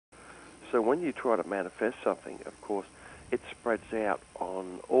So when you try to manifest something, of course, it spreads out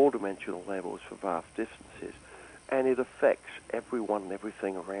on all dimensional levels for vast distances, and it affects everyone and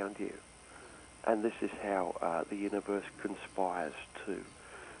everything around you. And this is how the universe conspires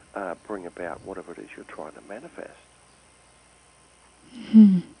to bring about whatever it is you're trying to manifest.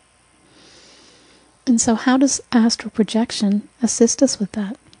 Mm-hmm. And so how does astral projection assist us with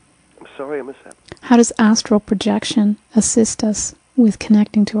that? I'm sorry, I missed that. How does astral projection assist us with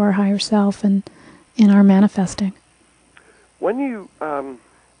connecting to our higher self and in our manifesting? When you,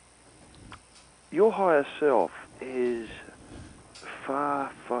 your higher self is far,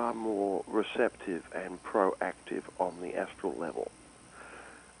 far more receptive and proactive on the astral level.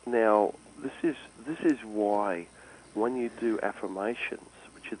 Now, this is why when you do affirmations,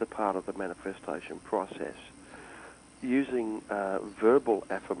 which is a part of the manifestation process, using verbal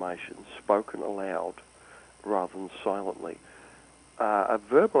affirmations spoken aloud rather than silently, a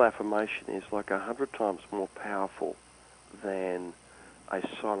verbal affirmation is like 100 times more powerful than a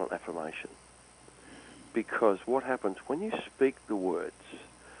silent affirmation. Because what happens when you speak the words,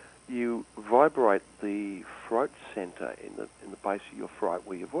 you vibrate the throat center in the base of your throat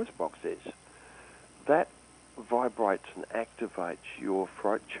where your voice box is. That vibrates and activates your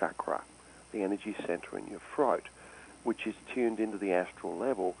throat chakra, the energy center in your throat, which is tuned into the astral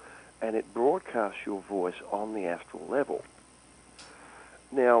level, and it broadcasts your voice on the astral level.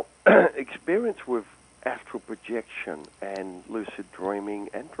 Now, experience with astral projection and lucid dreaming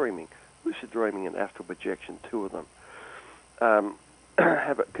lucid dreaming and astral projection, two of them,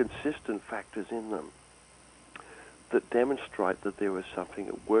 have consistent factors in them that demonstrate that there is something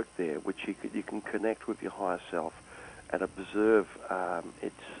at work there, which you can connect with your higher self and observe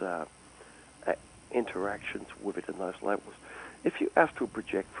its interactions with it in those levels. If you astral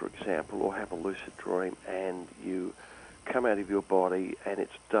project, for example, or have a lucid dream and you come out of your body and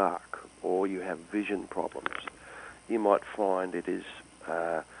it's dark, or you have vision problems, you might find it is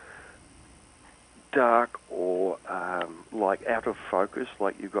dark or like out of focus,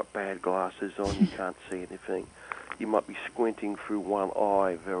 like you've got bad glasses on, you can't see anything. You might be squinting through one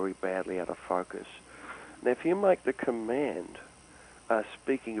eye very badly out of focus. Now, if you make the command,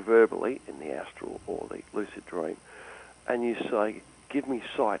 speaking verbally in the astral or the lucid dream, and you say, give me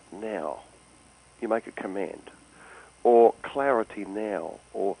sight now, you make a command, or clarity now,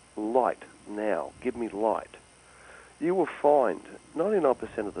 or light now, give me light, you will find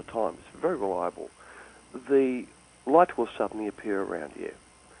 99% of the time, it's very reliable, the light will suddenly appear around you.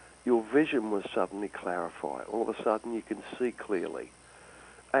 Your vision will suddenly clarify. All of a sudden you can see clearly.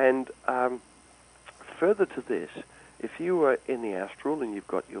 And further to this, if you are in the astral and you've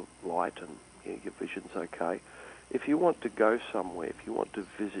got your light and your vision's okay, if you want to go somewhere, if you want to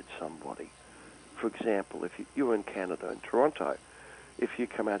visit somebody, for example, if you're in Canada, in Toronto, if you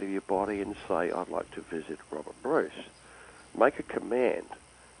come out of your body and say, I'd like to visit Robert Bruce, make a command,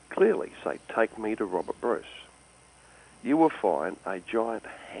 clearly say, take me to Robert Bruce. You will find a giant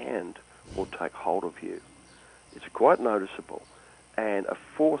hand will take hold of you. It's quite noticeable, and a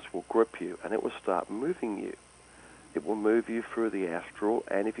force will grip you, and it will start moving you. It will move you through the astral,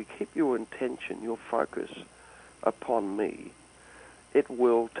 and if you keep your intention, your focus upon me, it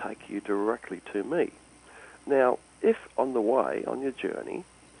will take you directly to me. Now, if on the way, on your journey,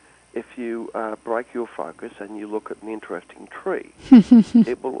 if you break your focus and you look at an interesting tree,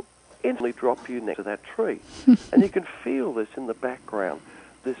 it will instantly drop you next to that tree. And you can feel this in the background,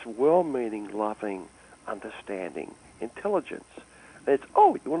 this well-meaning, loving, understanding, intelligence. And it's,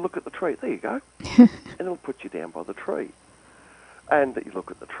 oh, you want to look at the tree? There you go. And it'll put you down by the tree. And you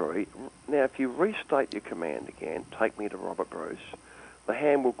look at the tree. Now, if you restate your command again, take me to Robert Bruce, the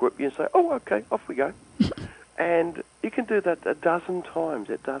hand will grip you and say, oh, okay, off we go. And you can do that a dozen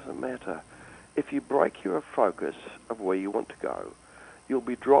times. It doesn't matter. If you break your focus of where you want to go, you'll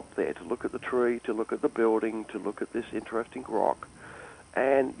be dropped there to look at the tree, to look at the building, to look at this interesting rock.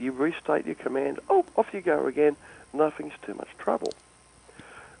 And you restate your command, oh, off you go again. Nothing's too much trouble.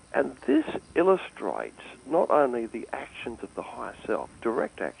 And this illustrates not only the actions of the higher self,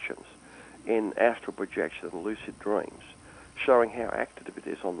 direct actions in astral projection and lucid dreams, showing how active it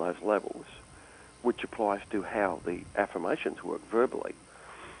is on those levels, which applies to how the affirmations work verbally.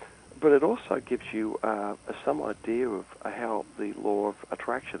 But it also gives you some idea of how the law of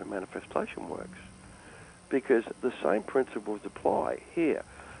attraction and manifestation works. Because the same principles apply here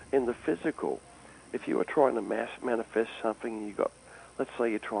in the physical. If you are trying to manifest something and you got, let's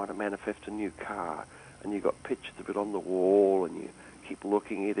say you're trying to manifest a new car and you've got pictures of it on the wall and you keep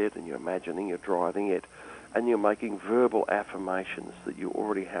looking at it and you're imagining you're driving it and you're making verbal affirmations that you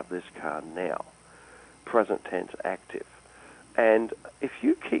already have this car now, present tense active. And if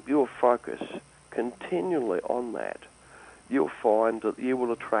you keep your your focus continually on that, you'll find that you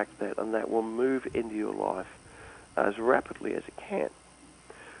will attract that, and that will move into your life as rapidly as it can.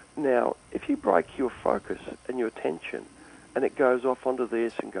 Now, if you break your focus and your attention, and it goes off onto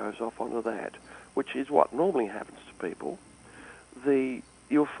this and goes off onto that, which is what normally happens to people,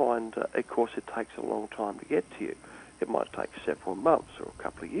 you'll find, of course, it takes a long time to get to you. It might take several months or a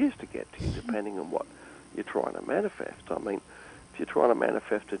couple of years to get to you, depending on what you're trying to manifest. I mean, if you're trying to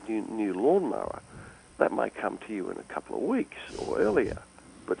manifest a new lawnmower, that may come to you in a couple of weeks or earlier,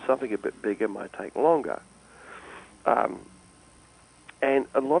 but something a bit bigger may take longer. And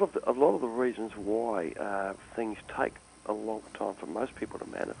a lot of the reasons why things take a long time for most people to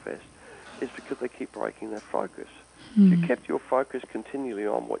manifest is because they keep breaking their focus. If you kept your focus continually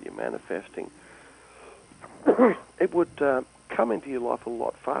on what you're manifesting, it would come into your life a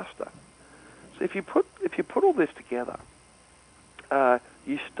lot faster. So if you put all this together,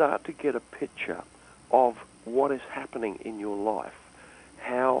 you start to get a picture of what is happening in your life,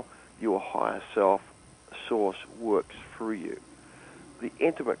 how your higher self source works through you, the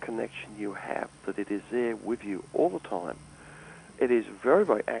intimate connection you have, that it is there with you all the time. It is very,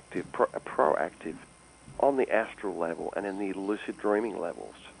 very active, proactive on the astral level and in the lucid dreaming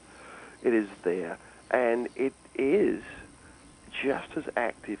levels. It is there, and it is just as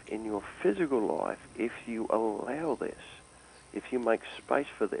active in your physical life if you allow this, if you make space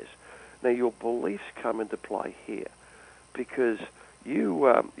for this. Now, your beliefs come into play here, because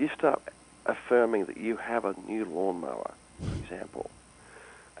you start affirming that you have a new lawnmower, for example,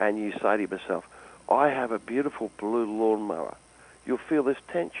 and you say to yourself, I have a beautiful blue lawnmower. You'll feel this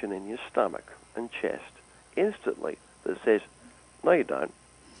tension in your stomach and chest instantly that says, no, you don't.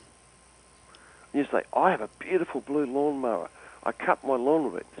 You say, I have a beautiful blue lawnmower. I cut my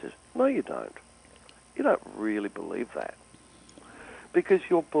lawn with it. It says, no, you don't. You don't really believe that, because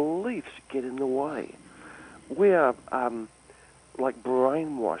your beliefs get in the way. We are like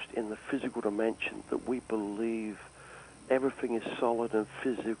brainwashed in the physical dimension that we believe everything is solid and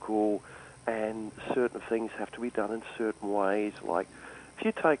physical, and certain things have to be done in certain ways. Like if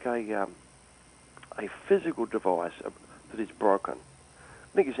you take a physical device that is broken.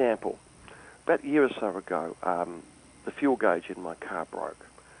 An example, about a year or so ago, the fuel gauge in my car broke.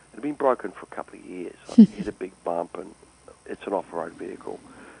 It had been broken for a couple of years. I hit a big bump, and it's an off-road vehicle,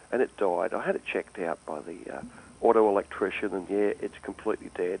 and it died. I had it checked out by the auto electrician, and yeah, it's completely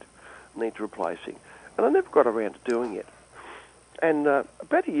dead. Needs replacing. And I never got around to doing it. And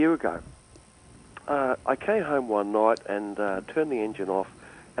about a year ago, I came home one night and turned the engine off,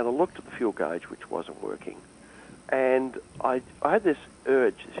 and I looked at the fuel gauge, which wasn't working. And I had this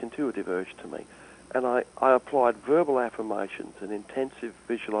urge, this intuitive urge to me, and I applied verbal affirmations and intensive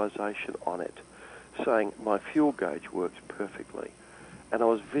visualization on it, saying my fuel gauge works perfectly. And I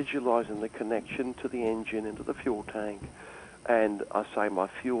was visualizing the connection to the engine and to the fuel tank, and I say my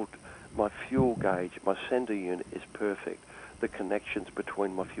fuel gauge, my sender unit is perfect. The connections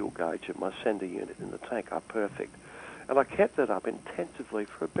between my fuel gauge and my sender unit in the tank are perfect. And I kept that up intensively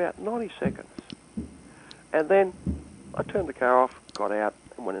for about 90 seconds. And then I turned the car off, got out,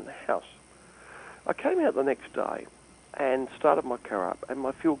 and went in the house. I came out the next day and started my car up, and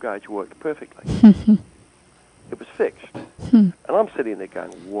my fuel gauge worked perfectly. It was fixed. And I'm sitting there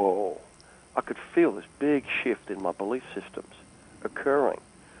going, whoa. I could feel this big shift in my belief systems occurring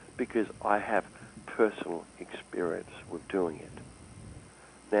because I have personal experience with doing it.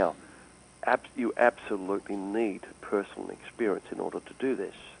 Now, you absolutely need personal experience in order to do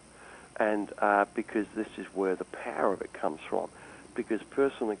this. And because this is where the power of it comes from. Because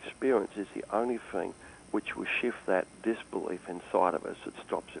personal experience is the only thing which will shift that disbelief inside of us that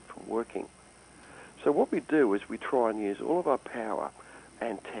stops it from working. So what we do is we try and use all of our power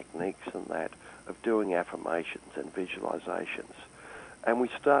and techniques and that of doing affirmations and visualizations. And we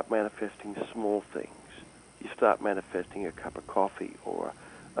start manifesting small things. You start manifesting a cup of coffee or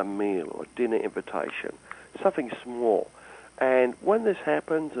a meal or a dinner invitation, something small. And when this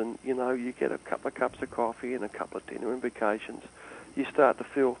happens and, you get a couple of cups of coffee and a couple of dinner invitations, you start to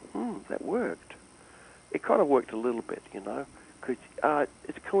feel, that worked. It kind of worked a little bit, because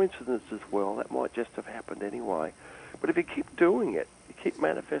it's coincidence as well. That might just have happened anyway. But if you keep doing it, you keep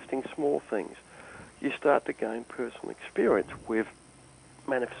manifesting small things, you start to gain personal experience with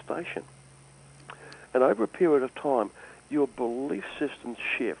manifestation. And over a period of time, your belief systems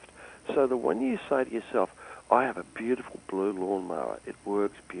shift so that when you say to yourself, I have a beautiful blue lawnmower, it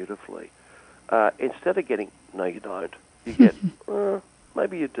works beautifully, instead of getting, no, you don't, you get,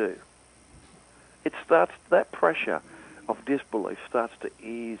 maybe you do. It starts, that pressure of disbelief starts to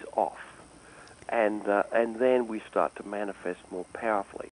ease off, and then we start to manifest more powerfully.